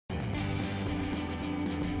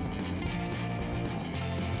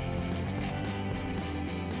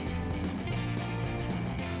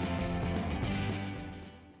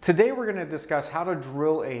Today we're going to discuss how to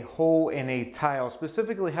drill a hole in a tile,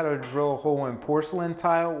 specifically how to drill a hole in porcelain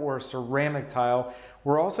tile or ceramic tile.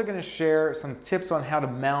 We're also going to share some tips on how to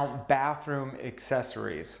mount bathroom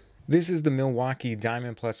accessories. This is the Milwaukee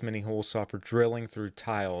Diamond Plus Mini Hole Saw for drilling through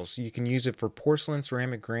tiles. You can use it for porcelain,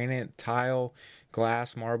 ceramic, granite, tile,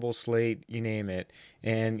 glass, marble, slate, you name it.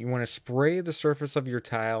 And you want to spray the surface of your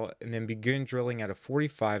tile and then begin drilling at a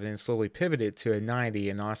 45 and then slowly pivot it to a 90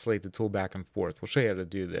 and oscillate the tool back and forth. We'll show you how to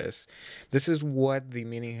do this. This is what the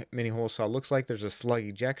mini hole saw looks like. There's a slug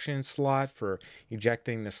ejection slot for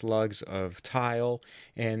ejecting the slugs of tile,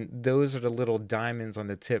 and those are the little diamonds on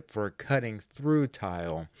the tip for cutting through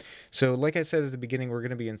tile. So like I said at the beginning, we're going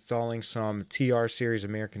to be installing some TR series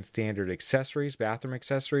American Standard accessories, bathroom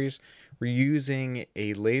accessories. We're using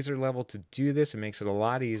a laser level to do this. It makes it a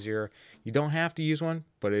lot easier. You don't have to use one,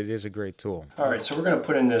 but it is a great tool. All right, so we're going to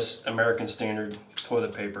put in this American Standard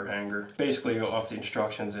toilet paper hanger. Basically, off the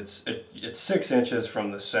instructions, it's 6 inches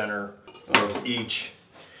from the center of each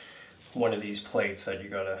one of these plates that you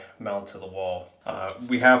got to mount to the wall.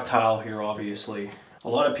 We have tile here, obviously. A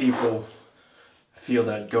lot of people feel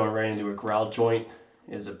that going right into a grout joint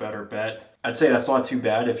is a better bet. I'd say that's not too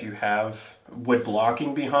bad if you have wood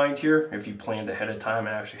blocking behind here, if you planned ahead of time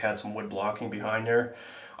and actually had some wood blocking behind there.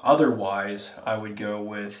 Otherwise, I would go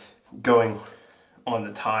with going on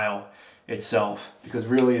the tile itself, because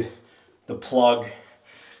really the plug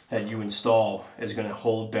that you install is going to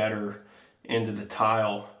hold better into the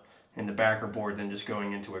tile and the backer board than just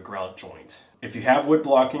going into a grout joint. If you have wood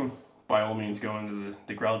blocking, by all means go into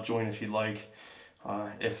the grout joint if you'd like.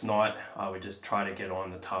 If not, I would just try to get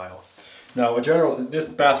on the tile. Now, in general, this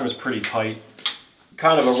bathroom is pretty tight.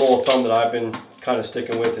 Kind of a rule of thumb that I've been kind of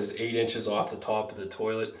sticking with is 8 inches off the top of the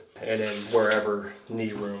toilet, and then wherever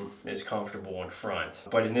knee room is comfortable in front.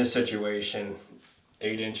 But in this situation,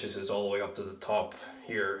 8 inches is all the way up to the top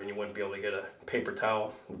here, and you wouldn't be able to get a paper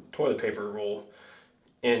towel, toilet paper roll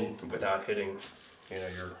in without hitting, you know,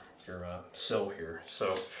 your sill here.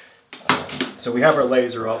 So we have our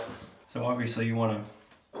laser up. So obviously you want to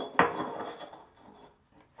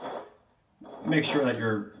make sure that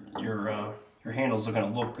your handles are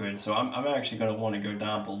going to look good. So I'm actually going to want to go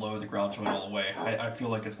down below the grout joint all the way. I feel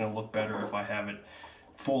like it's going to look better if I have it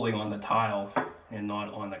fully on the tile and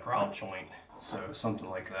not on the grout joint. So something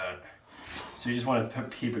like that. So you just want to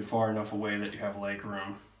keep it far enough away that you have leg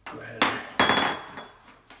room. Go ahead.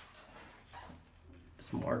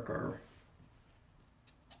 Just mark our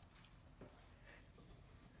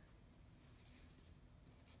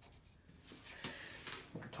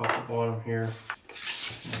top to bottom here,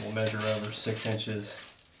 and we'll measure over 6 inches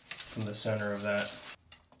from the center of that.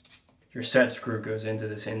 Your set screw goes into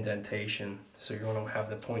this indentation, so you want to have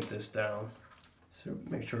to point this down. So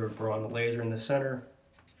make sure we're on the laser in the center.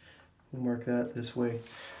 We'll mark that this way.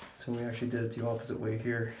 So we actually did it the opposite way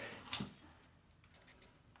here.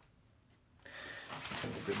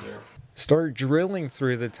 Good there. Start drilling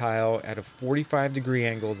through the tile at a 45-degree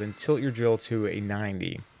angle, then tilt your drill to a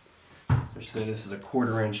 90. Say this is a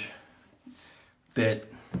 1/4 inch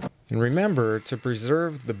bit. And remember, to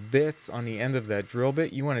preserve the bits on the end of that drill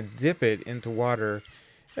bit, you want to dip it into water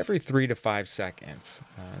every 3 to 5 seconds.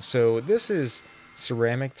 So this is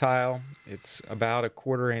ceramic tile. It's about a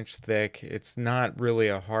 1/4 inch thick. It's not really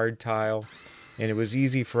a hard tile, and it was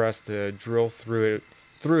easy for us to drill through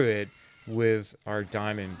it with our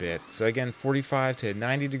diamond bit. So again, 45 to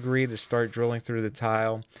 90 degree to start drilling through the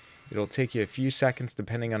tile. It'll take you a few seconds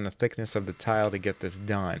depending on the thickness of the tile to get this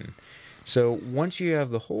done. So once you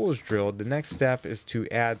have the holes drilled, the next step is to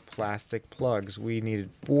add plastic plugs. We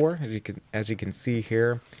needed 4, as you can see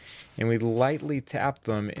here, and we lightly tap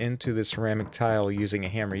them into the ceramic tile using a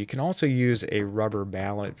hammer. You can also use a rubber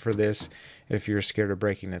mallet for this if you're scared of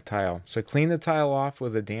breaking the tile. So clean the tile off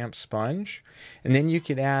with a damp sponge, and then you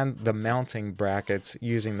can add the mounting brackets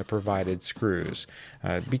using the provided screws.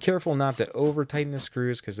 Be careful not to over tighten the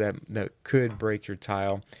screws, because that could break your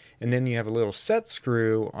tile. And then you have a little set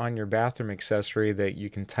screw on your bathroom accessory that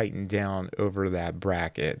you can tighten down over that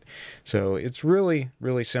bracket. So it's really,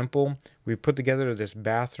 really simple. We put together this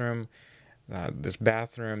bathroom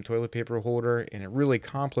toilet paper holder, and it really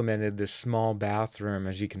complemented this small bathroom.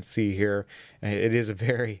 As you can see here, it is a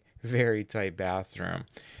very, very tight bathroom.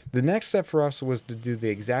 The next step for us was to do the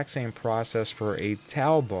exact same process for a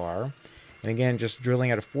towel bar. And again, just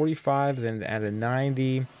drilling at a 45, then at a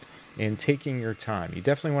 90, and taking your time. You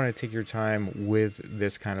definitely want to take your time with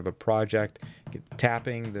this kind of a project.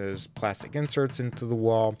 Tapping those plastic inserts into the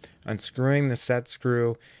wall, unscrewing the set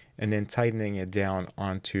screw, and then tightening it down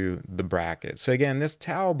onto the bracket. So again, this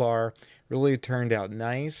towel bar really turned out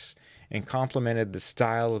nice and complemented the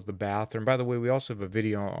style of the bathroom. By the way, we also have a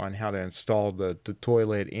video on how to install the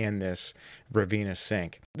toilet and this Bravina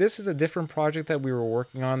sink. This is a different project that we were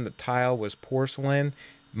working on. The tile was porcelain,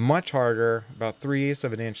 much harder, about 3/8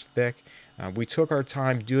 of an inch thick. We took our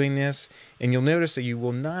time doing this, and you'll notice that you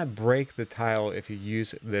will not break the tile if you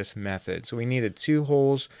use this method. So we needed 2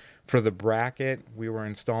 holes for the bracket. We were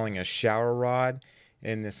installing a shower rod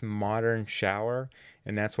in this modern shower,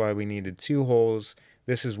 and that's why we needed 2 holes.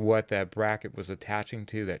 This is what that bracket was attaching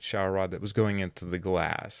to, that shower rod that was going into the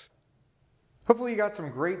glass. Hopefully you got some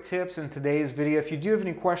great tips in today's video. If you do have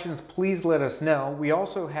any questions, please let us know. We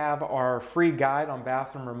also have our free guide on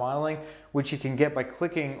bathroom remodeling, which you can get by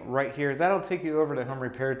clicking right here. That'll take you over to Home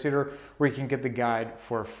Repair Tutor, where you can get the guide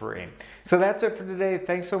for free. So that's it for today.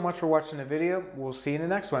 Thanks so much for watching the video. We'll see you in the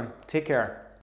next one. Take care.